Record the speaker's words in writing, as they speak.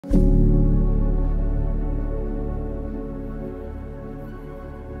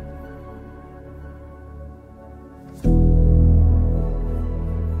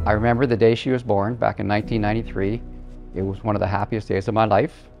I remember the day she was born back in 1993. It was one of the happiest days of my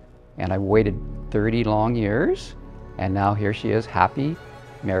life, and I waited 30 long years, and now here she is, happy,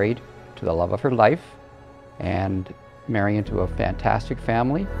 married to the love of her life, and marrying into a fantastic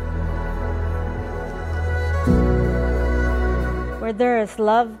family. Where there is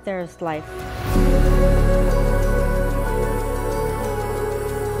love, there is life.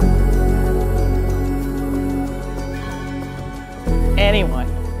 Anyone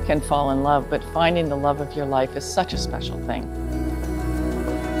can fall in love, but finding the love of your life is such a special thing.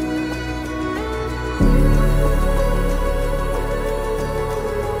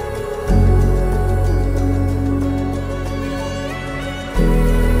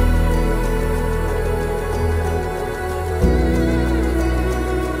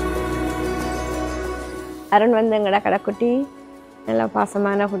 Arun வந்து எங்கட கடைக்குட்டி, நல்ல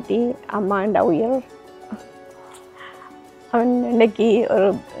பாசமான குட்டி, அம்மாண்ட உயிர். அவன்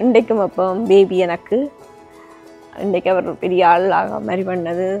இன்றைக்கும் அப்போ பேபி எனக்கு. இன்றைக்கு அவர் பெரிய ஆளாக மாதிரி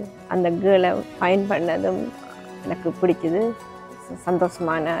பண்ணது, அந்த கேர்ளை ஃபைன் பண்ணதும் எனக்கு பிடிச்சது.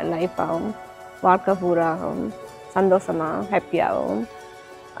 சந்தோஷமான லைஃபாகவும் வாழ்க்கை பூராகவும் சந்தோஷமாகவும் ஹாப்பியாகவும்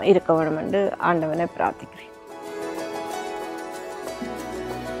இருக்க வேணும் என்று ஆண்டவனை பிரார்த்திக்கிறேன்.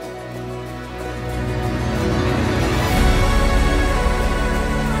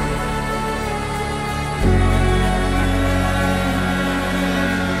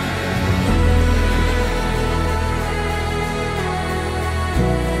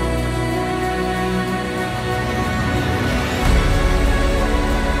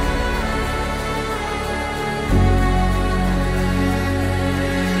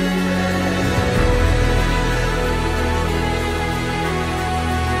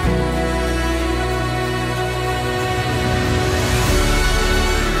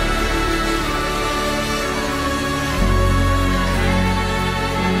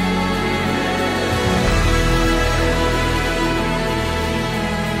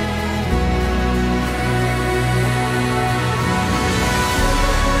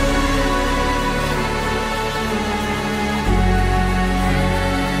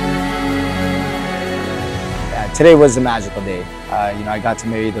 Today was a magical day. I got to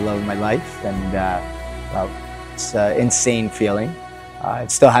marry the love of my life, and well, it's an insane feeling.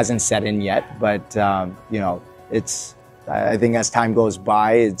 It still hasn't set in yet, but it's. I think as time goes by,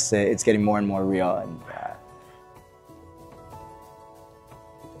 it's getting more and more real, and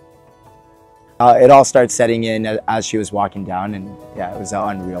it all starts setting in as she was walking down, and yeah, it was an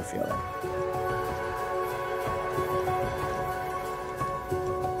unreal feeling.